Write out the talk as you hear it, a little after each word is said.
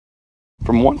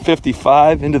from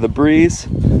 155 into the breeze.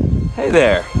 Hey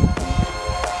there,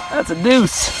 that's a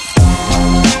deuce.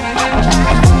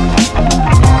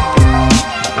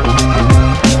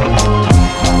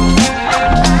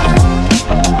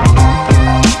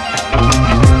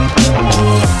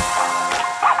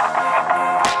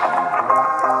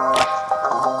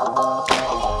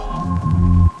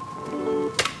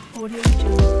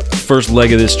 First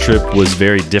leg of this trip was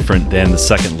very different than the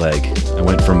second leg. I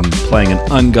went from playing an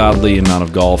ungodly amount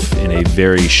of golf in a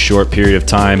very short period of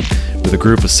time with a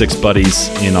group of 6 buddies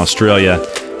in Australia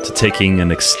to taking an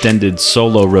extended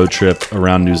solo road trip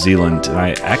around New Zealand. And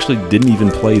I actually didn't even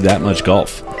play that much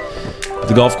golf. But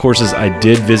the golf courses I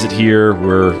did visit here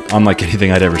were unlike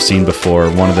anything I'd ever seen before.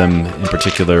 One of them in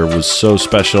particular was so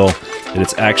special that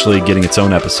it's actually getting its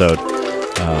own episode.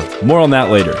 More on that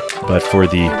later, but for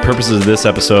the purposes of this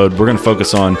episode, we're going to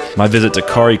focus on my visit to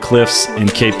Kauri Cliffs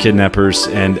and Cape Kidnappers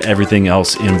and everything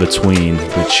else in between,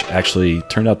 which actually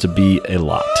turned out to be a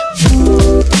lot.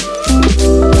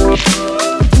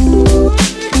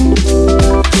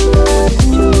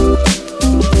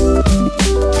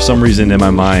 For some reason in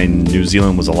my mind, New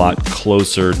Zealand was a lot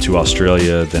closer to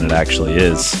Australia than it actually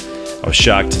is. I was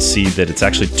shocked to see that it's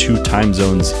actually 2 time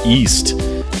zones east,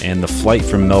 and the flight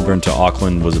from Melbourne to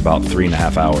Auckland was about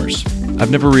 3.5 hours. I've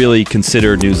never really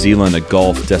considered New Zealand a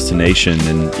golf destination,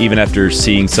 and even after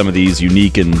seeing some of these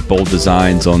unique and bold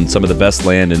designs on some of the best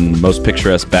land and most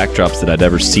picturesque backdrops that I'd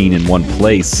ever seen in one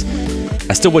place,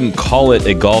 I still wouldn't call it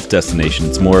a golf destination.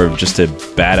 It's more of just a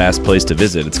badass place to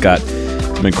visit. It's got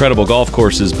some incredible golf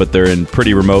courses, but they're in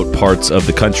pretty remote parts of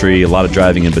the country, a lot of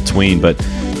driving in between, but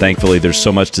thankfully there's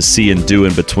so much to see and do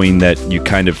in between that you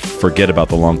kind of forget about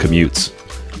the long commutes.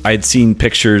 I had seen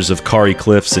pictures of Kauri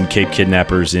Cliffs and Cape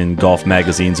Kidnappers in golf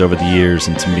magazines over the years,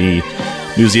 and to me,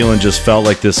 New Zealand just felt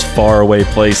like this faraway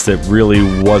place that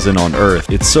really wasn't on Earth.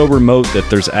 It's so remote that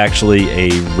there's actually a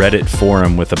Reddit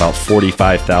forum with about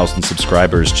 45,000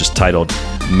 subscribers just titled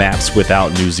Maps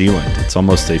Without New Zealand. It's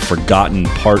almost a forgotten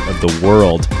part of the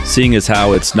world. Seeing as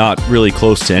how it's not really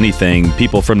close to anything,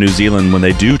 people from New Zealand, when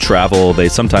they do travel, they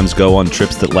sometimes go on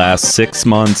trips that last 6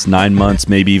 months, 9 months,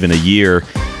 maybe even a year.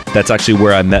 That's actually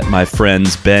where I met my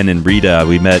friends Ben and Rita.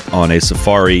 We met on a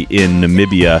safari in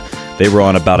Namibia. They were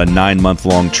on about a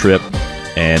 9-month-long trip,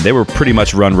 and they were pretty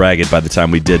much run ragged by the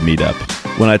time we did meet up.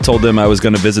 When I told them I was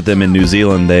going to visit them in New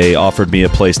Zealand, they offered me a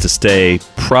place to stay,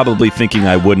 probably thinking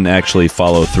I wouldn't actually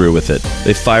follow through with it.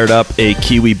 They fired up a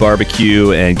Kiwi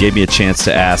barbecue and gave me a chance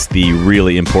to ask the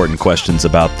really important questions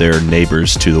about their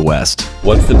neighbors to the west.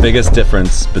 What's the biggest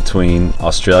difference between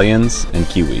Australians and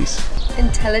Kiwis?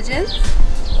 Intelligence.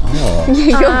 Oh.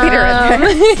 You're better at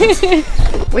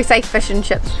that. We say fish and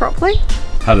chips properly.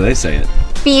 How do they say it?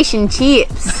 Fish and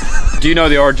chips. Do you know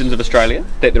the origins of Australia?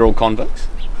 That they're all convicts?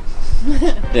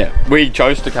 Yeah, we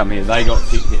chose to come here, they got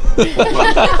sent here.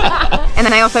 And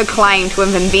then they also claim to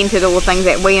have invented all the things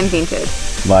that we invented.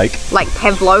 Like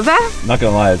pavlova? Not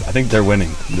gonna lie, I think they're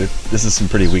winning. This is some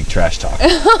pretty weak trash talk.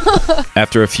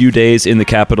 After a few days in the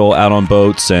capital out on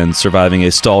boats and surviving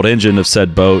a stalled engine of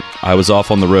said boat, I was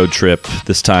off on the road trip,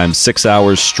 this time 6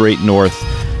 hours straight north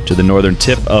to the northern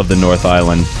tip of the North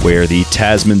Island, where the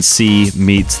Tasman Sea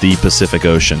meets the Pacific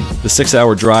Ocean. The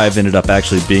 6-hour drive ended up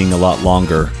actually being a lot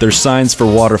longer. There's signs for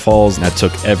waterfalls, and I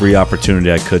took every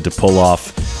opportunity I could to pull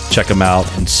off, check them out,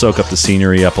 and soak up the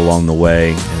scenery up along the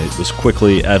way, and it was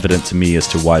quickly evident to me as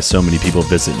to why so many people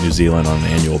visit New Zealand on an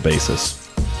annual basis.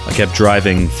 I kept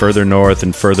driving further north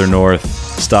and further north,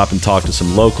 stop and talk to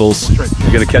some locals.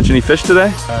 You gonna catch any fish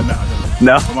today? No, I don't.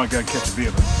 No? I might go and catch a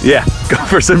beer though. Yeah, go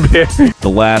for some beer. The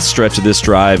last stretch of this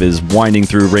drive is winding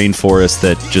through rainforest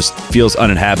that just feels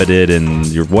uninhabited, and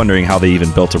you're wondering how they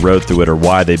even built a road through it or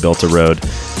why they built a road,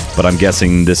 but I'm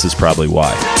guessing this is probably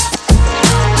why.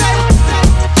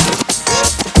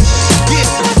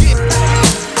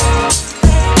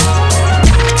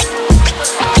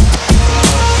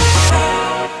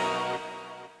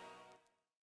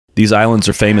 These islands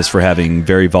are famous for having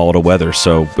very volatile weather,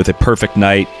 so with a perfect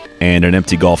night and an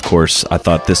empty golf course, I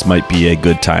thought this might be a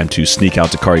good time to sneak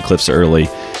out to Kauri Cliffs early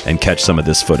and catch some of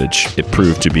this footage. It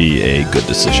proved to be a good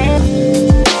decision.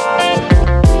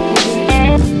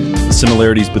 The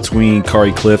similarities between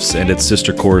Kauri Cliffs and its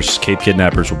sister course, Cape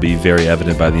Kidnappers, will be very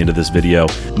evident by the end of this video,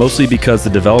 mostly because the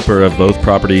developer of both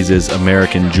properties is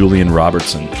American Julian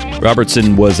Robertson.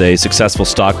 Robertson was a successful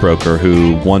stockbroker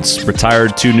who once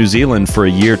retired to New Zealand for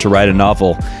a year to write a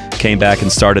novel, came back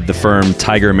and started the firm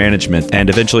Tiger Management, and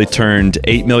eventually turned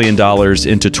 $8 million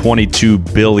into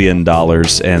 $22 billion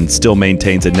and still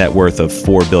maintains a net worth of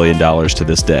 $4 billion to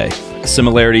this day.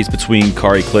 Similarities between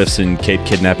Kauri Cliffs and Cape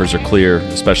Kidnappers are clear,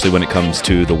 especially when it comes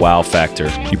to the wow factor.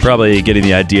 You're probably getting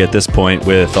the idea at this point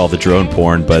with all the drone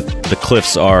porn, but the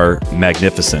cliffs are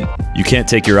magnificent. You can't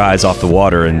take your eyes off the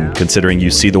water, and considering you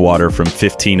see the water from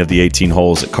 15 of the 18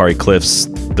 holes at Kauri Cliffs,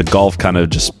 the golf kind of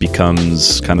just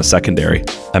becomes kind of secondary.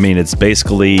 I mean, it's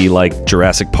basically like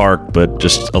Jurassic Park, but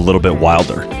just a little bit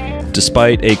wilder.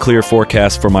 Despite a clear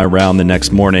forecast for my round the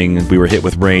next morning, we were hit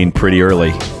with rain pretty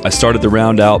early. I started the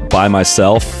round out by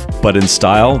myself, but in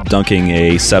style, dunking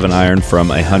a 7-iron from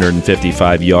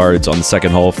 155 yards on the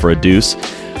second hole for a deuce.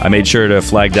 I made sure to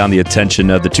flag down the attention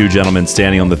of the two gentlemen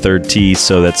standing on the third tee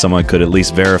so that someone could at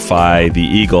least verify the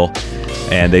eagle,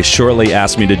 and they shortly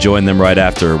asked me to join them right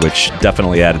after, which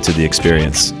definitely added to the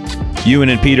experience. Ewan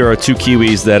and Peter are two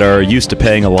Kiwis that are used to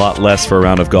paying a lot less for a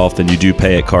round of golf than you do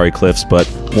pay at Kauri Cliffs,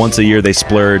 but once a year they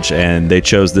splurge, and they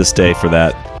chose this day for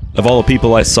that. Of all the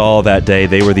people I saw that day,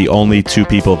 they were the only two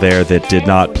people there that did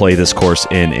not play this course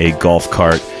in a golf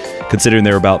cart. Considering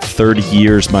they were about 30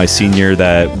 years my senior,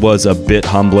 that was a bit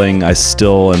humbling. I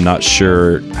still am not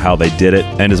sure how they did it,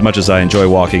 and as much as I enjoy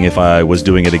walking, if I was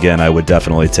doing it again, I would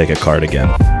definitely take a cart again.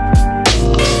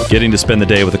 Getting to spend the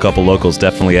day with a couple locals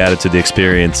definitely added to the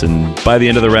experience, and by the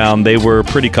end of the round, they were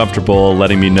pretty comfortable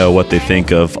letting me know what they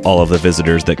think of all of the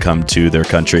visitors that come to their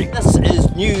country. This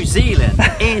is New Zealand,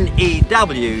 Newzealand.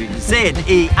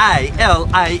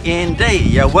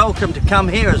 You're welcome to come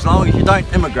here as long as you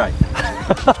don't immigrate.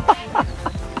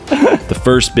 The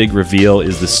first big reveal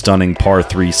is the stunning par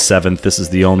 3 7th. This is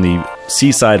the only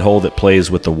seaside hole that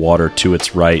plays with the water to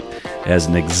its right. It has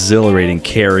an exhilarating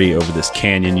carry over this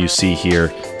canyon you see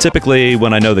here. Typically,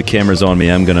 when I know the camera's on me,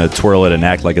 I'm gonna twirl it and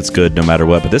act like it's good no matter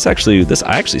what. But I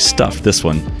actually stuffed this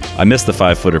one. I missed the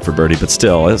 5-footer for birdie, but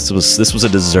still, this was a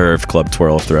deserved club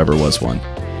twirl if there ever was one.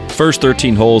 First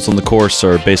 13 holes on the course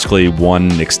are basically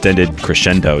one extended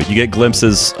crescendo. You get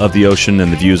glimpses of the ocean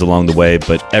and the views along the way,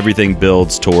 but everything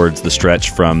builds towards the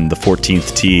stretch from the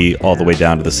 14th tee all the way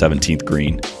down to the 17th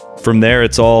green. From there,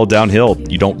 it's all downhill.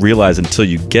 You don't realize until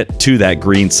you get to that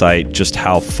green site just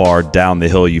how far down the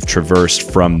hill you've traversed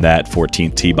from that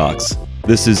 14th tee box.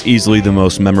 This is easily the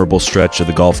most memorable stretch of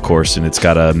the golf course, and it's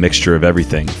got a mixture of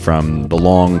everything from the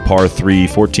long par 3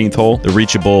 14th hole, the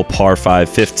reachable par 5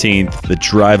 15th, the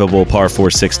drivable par 4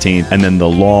 16th, and then the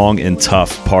long and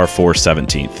tough par 4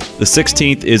 17th. The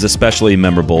 16th is especially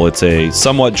memorable. It's a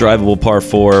somewhat drivable par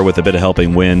 4 with a bit of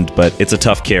helping wind, but it's a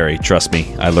tough carry, trust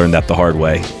me. I learned that the hard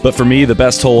way. But for me, the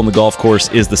best hole in the golf course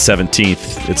is the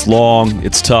 17th. It's long,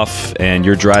 it's tough, and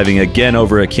you're driving again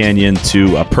over a canyon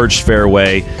to a perched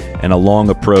fairway and a long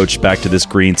approach back to this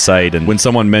green site. And when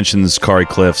someone mentions Kauri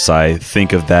Cliffs, I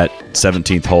think of that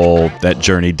 17th hole, that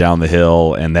journey down the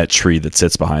hill, and that tree that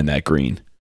sits behind that green.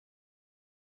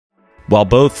 While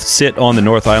both sit on the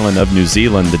North Island of New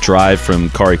Zealand, the drive from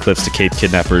Kauri Cliffs to Cape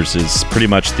Kidnappers is pretty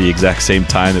much the exact same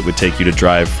time it would take you to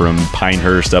drive from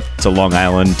Pinehurst up to Long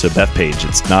Island to Bethpage.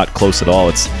 It's not close at all.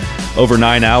 It's over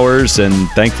 9 hours, and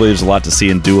thankfully there's a lot to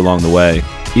see and do along the way.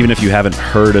 Even if you haven't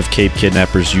heard of Cape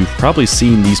Kidnappers, you've probably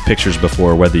seen these pictures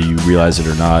before, whether you realize it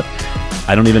or not.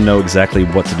 I don't even know exactly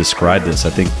what to describe this. I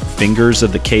think Fingers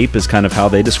of the Cape is kind of how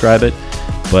they describe it.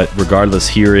 But regardless,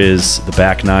 here is the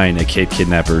back nine at Cape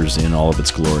Kidnappers in all of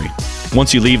its glory.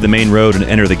 Once you leave the main road and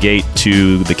enter the gate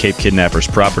to the Cape Kidnappers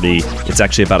property, it's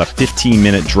actually about a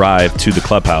 15-minute drive to the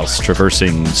clubhouse,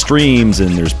 traversing streams,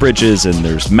 and there's bridges, and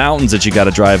there's mountains that you got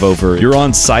to drive over. You're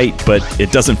on site, but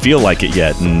it doesn't feel like it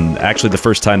yet. And actually, the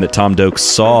first time that Tom Doak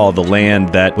saw the land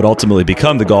that would ultimately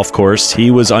become the golf course,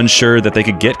 he was unsure that they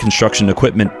could get construction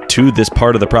equipment to this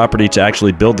part of the property to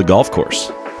actually build the golf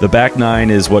course. The back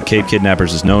nine is what Cape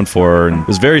Kidnappers is known for, and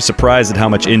was very surprised at how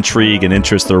much intrigue and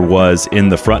interest there was in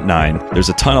the front nine. There's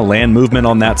a ton of land movement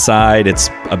on that side.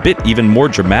 It's a bit even more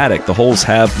dramatic. The holes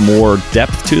have more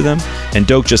depth to them, and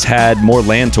Doak just had more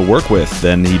land to work with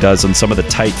than he does on some of the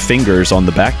tight fingers on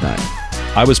the back nine.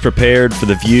 I was prepared for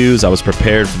the views. I was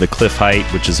prepared for the cliff height,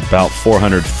 which is about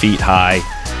 400 feet high.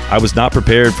 I was not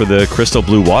prepared for the crystal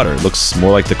blue water. It looks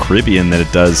more like the Caribbean than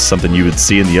it does something you would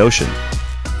see in the ocean.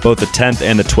 Both the 10th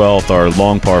and the 12th are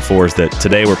long par 4s that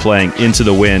today we're playing into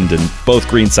the wind, and both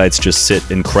green sites just sit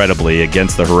incredibly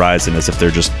against the horizon as if they're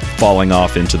just falling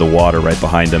off into the water right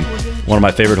behind them. One of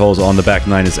my favorite holes on the back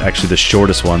nine is actually the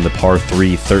shortest one, the par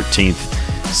 3 13th.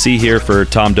 See here for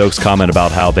Tom Doak's comment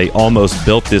about how they almost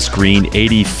built this green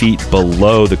 80 feet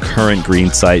below the current green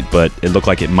site, but it looked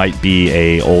like it might be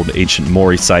a old ancient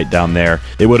Maori site down there.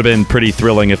 It would have been pretty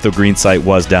thrilling if the green site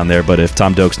was down there, but if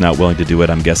Tom Doak's not willing to do it,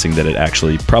 I'm guessing that it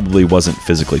actually probably wasn't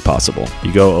physically possible.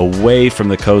 You go away from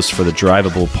the coast for the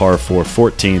drivable par 4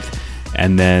 14th,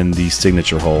 and then the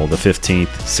signature hole, the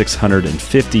 15th,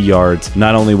 650 yards.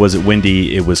 Not only was it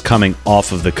windy, it was coming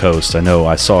off of the coast. I know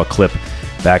I saw a clip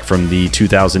back from the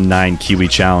 2009 Kiwi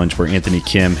Challenge where Anthony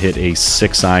Kim hit a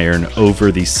 6-iron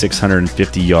over the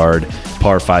 650-yard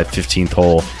par 5 15th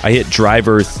hole. I hit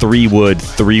driver 3-wood,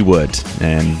 3-wood.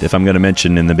 And if I'm going to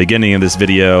mention in the beginning of this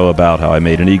video about how I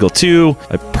made an eagle 2,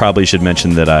 I probably should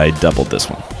mention that I doubled this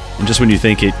one. And just when you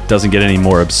think it doesn't get any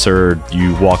more absurd,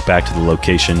 you walk back to the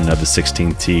location of the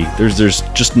 16th tee. There's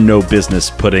just no business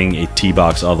putting a tee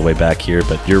box all the way back here,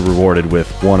 but you're rewarded with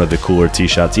one of the cooler tee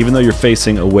shots. Even though you're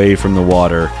facing away from the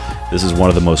water, this is one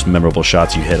of the most memorable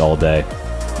shots you hit all day.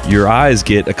 Your eyes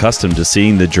get accustomed to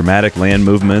seeing the dramatic land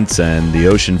movements and the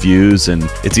ocean views, and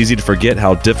it's easy to forget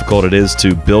how difficult it is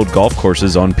to build golf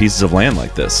courses on pieces of land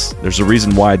like this. There's a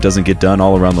reason why it doesn't get done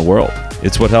all around the world.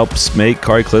 It's what helps make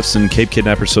Kauri Cliffs and Cape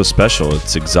Kidnappers so special.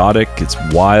 It's exotic, it's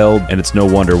wild, and it's no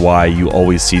wonder why you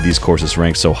always see these courses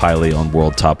ranked so highly on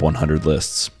world top 100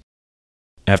 lists.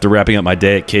 After wrapping up my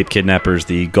day at Cape Kidnappers,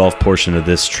 the golf portion of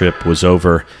this trip was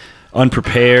over.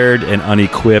 Unprepared and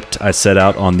unequipped, I set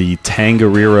out on the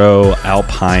Tongariro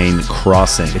Alpine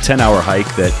Crossing, a 10-hour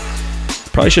hike that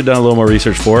probably should have done a little more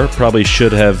research for. Probably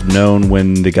should have known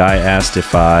when the guy asked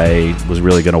if I was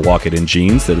really going to walk it in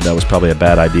jeans, that was probably a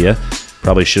bad idea.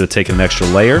 Probably should have taken an extra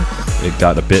layer. It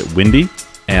got a bit windy,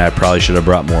 and I probably should have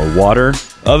brought more water.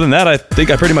 Other than that, I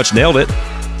think I pretty much nailed it.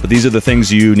 But these are the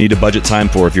things you need to budget time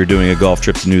for if you're doing a golf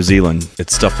trip to New Zealand.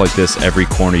 It's stuff like this every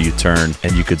corner you turn,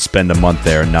 and you could spend a month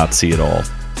there and not see it all.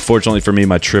 Fortunately for me,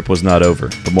 my trip was not over,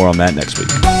 but more on that next week.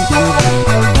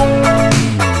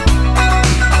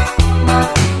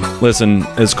 Listen,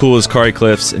 as cool as Kauri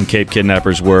Cliffs and Cape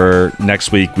Kidnappers were,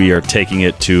 next week we are taking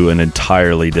it to an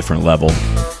entirely different level.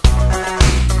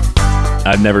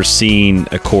 I've never seen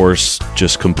a course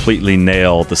just completely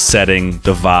nail the setting,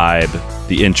 the vibe,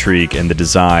 the intrigue, and the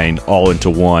design all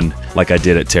into one like I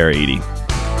did at Tara Iti.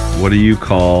 What do you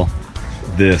call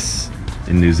this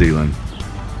in New Zealand?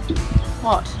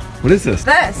 What? What is this?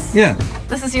 This? Yeah.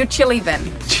 This is your chili bin.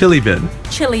 Chili bin.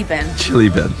 Chili bin. Chili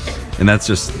bin. And that's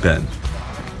just bin.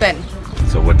 Bin.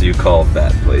 So what do you call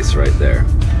that place right there?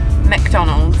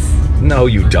 McDonald's. No,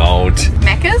 you don't.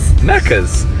 Macca's?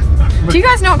 Macca's. Do you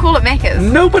guys not call it Macca's?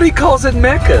 Nobody calls it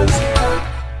Macca's.